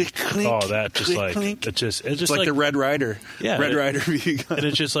 like clink, clink, that just clink, like clink. it's just like the Red Rider, Red Rider BB gun. And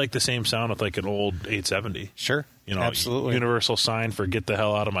it's just like the same sound with like an old 870. Sure, absolutely. Universal sign for "Get the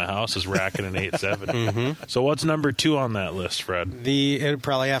hell out of my house" is racking an 870. Mm-hmm. So what's number 2 on that list, Fred? It'd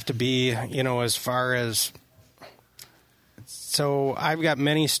probably have to be as far as. So I've got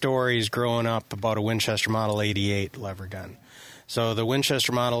many stories growing up about a Winchester Model 88 lever gun. So the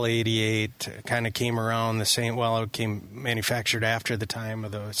Winchester Model 88 kind of came around the same, it came manufactured after the time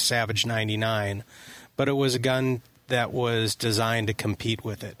of the Savage 99, but it was a gun that was designed to compete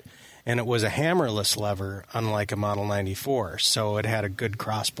with it. And it was a hammerless lever, unlike a Model 94. So it had a good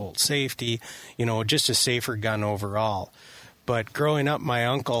crossbolt safety, just a safer gun overall. But growing up, my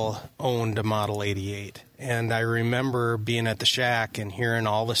uncle owned a Model 88. And I remember being at the shack and hearing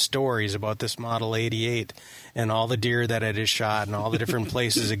all the stories about this Model 88 and all the deer that it had shot and all the different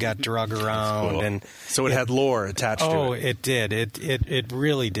places it got drug around. Cool. And so it had lore attached to it. Oh, it did. It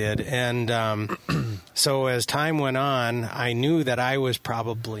really did. And so as time went on, I knew that I was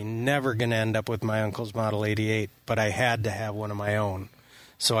probably never going to end up with my uncle's Model 88, but I had to have one of my own.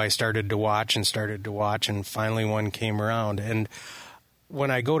 So I started to watch, and finally one came around. And when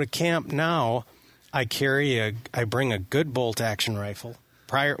I go to camp now, I bring a good bolt-action rifle.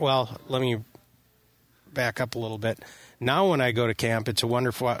 Let me back up a little bit. Now when I go to camp, it's a wonder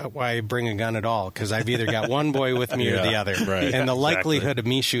why I bring a gun at all, because I've either got one boy with me or the other. Right, and the likelihood of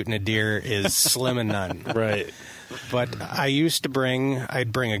me shooting a deer is slim and none. Right. But I'd bring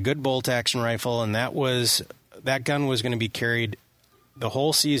a good bolt-action rifle, and that gun was going to be carried the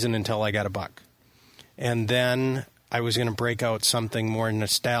whole season until I got a buck. And then I was going to break out something more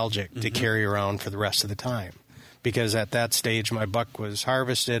nostalgic to carry around for the rest of the time. Because at that stage, my buck was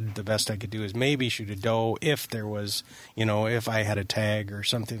harvested. The best I could do is maybe shoot a doe if there was, if I had a tag or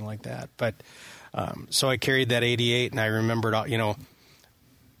something like that. But so I carried that 88, and I remembered,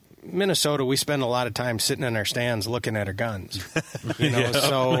 Minnesota, we spend a lot of time sitting in our stands looking at our guns.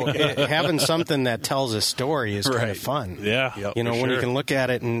 So having something that tells a story is kind of fun. Yeah. When you can look at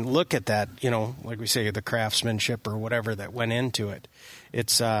it and look at that, like we say, the craftsmanship or whatever that went into it.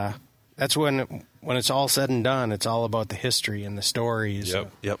 It's that's when it's all said and done, it's all about the history and the stories.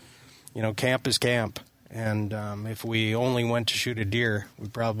 Yep. Camp is camp. And if we only went to shoot a deer, we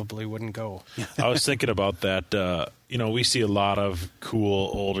probably wouldn't go. I was thinking about that. We see a lot of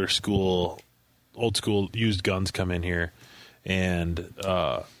cool, old school used guns come in here. And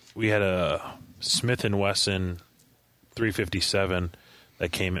we had a Smith & Wesson 357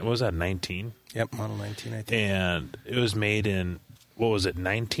 that came in. What was that, 19? Yep, model 19, I think. And it was made in,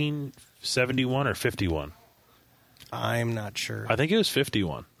 1971 or 51? I'm not sure. I think it was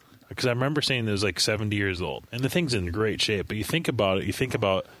 51. Because I remember saying it was like 70 years old. And the thing's in great shape. But you think about it, you think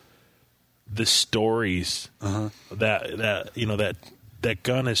about the stories that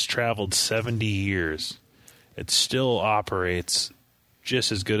gun has traveled 70 years. It still operates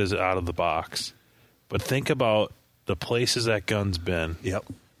just as good as out of the box. But think about the places that gun's been. Yep.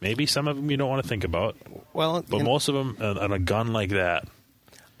 Maybe some of them you don't want to think about. Well, but most of them on a gun like that.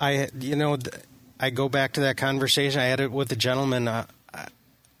 I go back to that conversation. I had it with a gentleman. I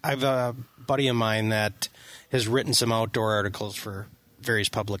have a buddy of mine that has written some outdoor articles for various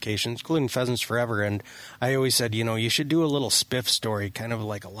publications, including Pheasants Forever. And I always said, you should do a little spiff story, kind of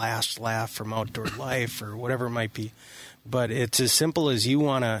like a last laugh from outdoor life or whatever it might be. But it's as simple as you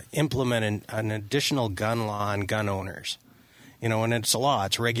want to implement an additional gun law on gun owners. And it's a law,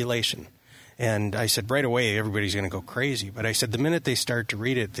 it's regulation. And I said, right away, everybody's going to go crazy. But I said, the minute they start to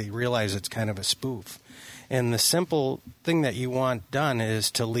read it, they realize it's kind of a spoof. And the simple thing that you want done is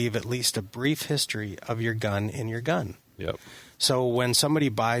to leave at least a brief history of your gun in your gun. Yep. So when somebody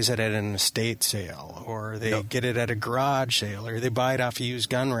buys it at an estate sale or they get it at a garage sale or they buy it off a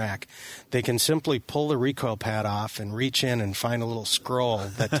used gun rack, they can simply pull the recoil pad off and reach in and find a little scroll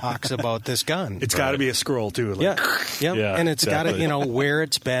that talks about this gun. It's got to be a scroll, too. Yeah. And it's got to, where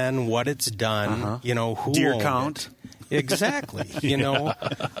it's been, what it's done, who deer owned count. It. Exactly.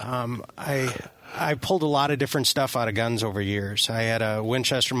 I pulled a lot of different stuff out of guns over years. I had a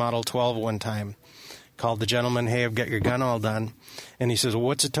Winchester Model 12 one time. Called the gentleman, hey, I've got your gun all done. And he says, well,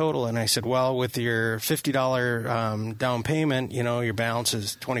 what's the total? And I said, well, with your $50 down payment, your balance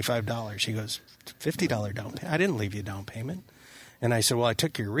is $25. He goes, $50 down payment? I didn't leave you down payment. And I said, well, I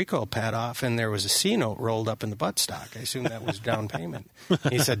took your recoil pad off, and there was a C note rolled up in the buttstock. I assumed that was down payment.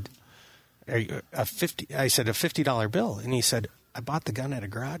 He said, I said, a $50 bill. And he said, I bought the gun at a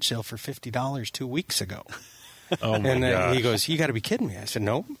garage sale for $50 2 weeks ago. Oh, my gosh. He goes, you got to be kidding me. I said,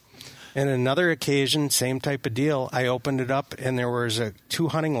 nope. And another occasion, same type of deal, I opened it up, and there was 2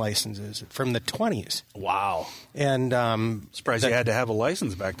 hunting licenses from the 20s. Wow. And surprised you had to have a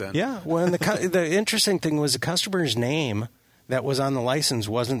license back then. Yeah. Well, and the interesting thing was the customer's name that was on the license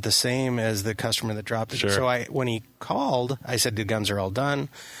wasn't the same as the customer that dropped it. Sure. So when he called, I said, the guns are all done.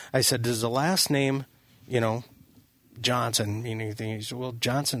 I said, does the last name, Johnson mean anything? He said, well,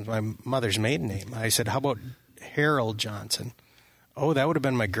 Johnson's my mother's maiden name. I said, how about Harold Johnson? Oh, that would have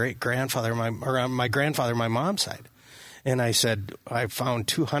been my great-grandfather, my grandfather, my mom's side. And I said, I found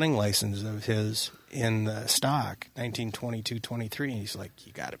 2 hunting licenses of his in the stock, 1922-23. And he's like,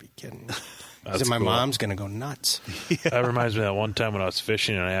 you got to be kidding me. He said, my mom's going to go nuts. That reminds me of that one time when I was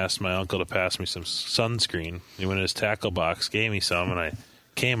fishing and I asked my uncle to pass me some sunscreen. He went in his tackle box, gave me some, and I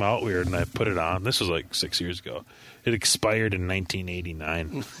came out weird and I put it on. This was like 6 years ago. It expired in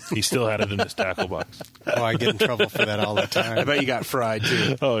 1989. He still had it in his tackle box. Oh, I get in trouble for that all the time. I bet you got fried,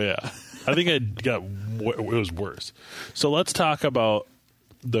 too. Oh, yeah. I think it was worse. So let's talk about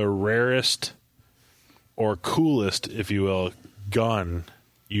the rarest or coolest, if you will, gun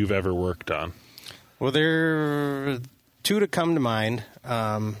you've ever worked on. Well, there are 2 to come to mind.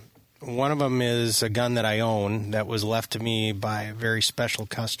 One of them is a gun that I own that was left to me by a very special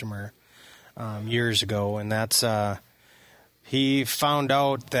customer years ago, and that's he found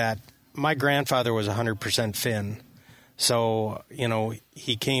out that my grandfather was 100% Finn. So,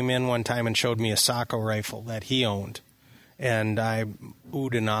 he came in one time and showed me a Sacco rifle that he owned, and I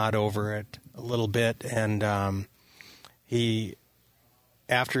oohed and awed over it a little bit, and after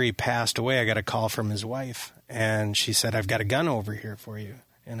he passed away, I got a call from his wife, and she said, I've got a gun over here for you.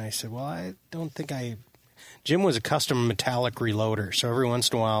 And I said, well, I don't think Jim was a custom metallic reloader, so every once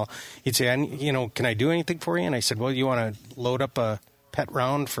in a while he'd say, can I do anything for you? And I said, well, you want to load up a pet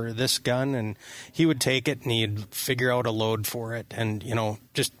round for this gun? And he would take it and he'd figure out a load for it. And,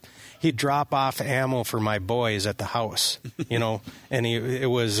 he'd drop off ammo for my boys at the house, and it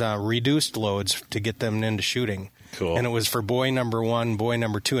was reduced loads to get them into shooting. Cool. And it was for boy number 1, boy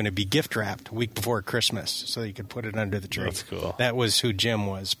number 2, and it'd be gift wrapped a week before Christmas, so you could put it under the tree. That's cool. That was who Jim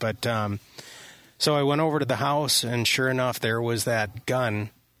was. But so I went over to the house, and sure enough, there was that gun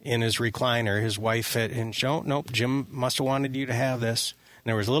in his recliner. His wife had, and nope, Jim must have wanted you to have this. And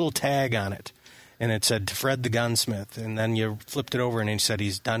there was a little tag on it, and it said Fred the gunsmith. And then you flipped it over, and he said,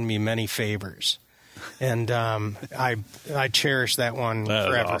 "He's done me many favors." And I cherish that one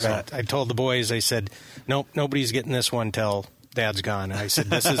forever. Awesome. I told the boys, I said, "Nope, nobody's getting this one till Dad's gone." I said,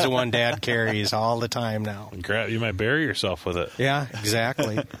 "This is the one Dad carries all the time now." You might bury yourself with it. Yeah,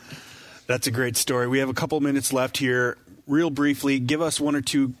 exactly. That's a great story. We have a couple minutes left here. Real briefly, give us 1 or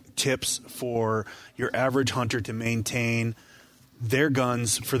 2 tips for your average hunter to maintain their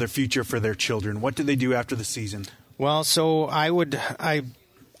guns for their future, for their children. What do they do after the season? Well, so I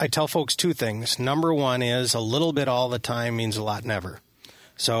tell folks 2 things. Number 1 is a little bit all the time means a lot never.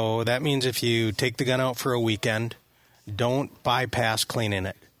 So that means if you take the gun out for a weekend, don't bypass cleaning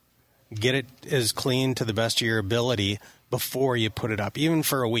it. Get it as clean to the best of your ability before you put it up, even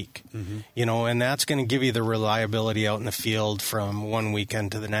for a week. Mm-hmm. And that's going to give you the reliability out in the field from one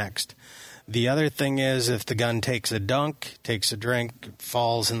weekend to the next. The other thing is if the gun takes a dunk, takes a drink,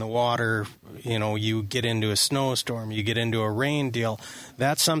 falls in the water, you get into a snowstorm, you get into a rain deal,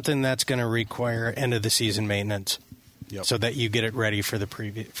 that's something that's going to require end of the season maintenance. Yep. So that you get it ready for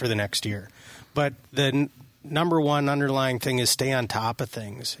the next year. But the number 1 underlying thing is stay on top of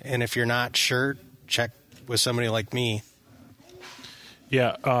things. And if you're not sure, check with somebody like me.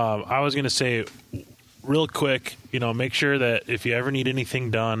 Yeah, I was going to say real quick, make sure that if you ever need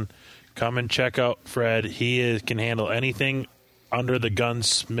anything done, come and check out Fred. He can handle anything under the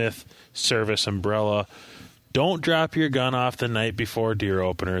gunsmith service umbrella. Don't drop your gun off the night before deer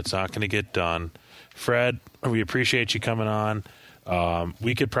opener. It's not going to get done. Fred, we appreciate you coming on.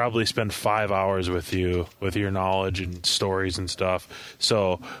 We could probably spend 5 hours with you, with your knowledge and stories and stuff.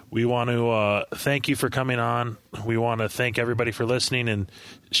 So we want to thank you for coming on. We want to thank everybody for listening and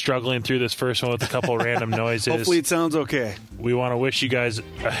struggling through this first one with a couple random noises. Hopefully it sounds okay. We want to wish you guys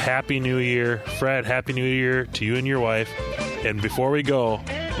a happy new year. Fred, happy new year to you and your wife. And before we go,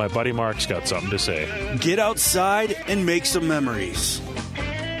 my buddy Mark's got something to say. Get outside and make some memories.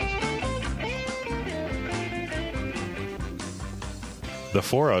 The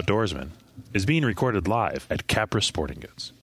 4 Outdoorsmen is being recorded live at Capra Sporting Goods.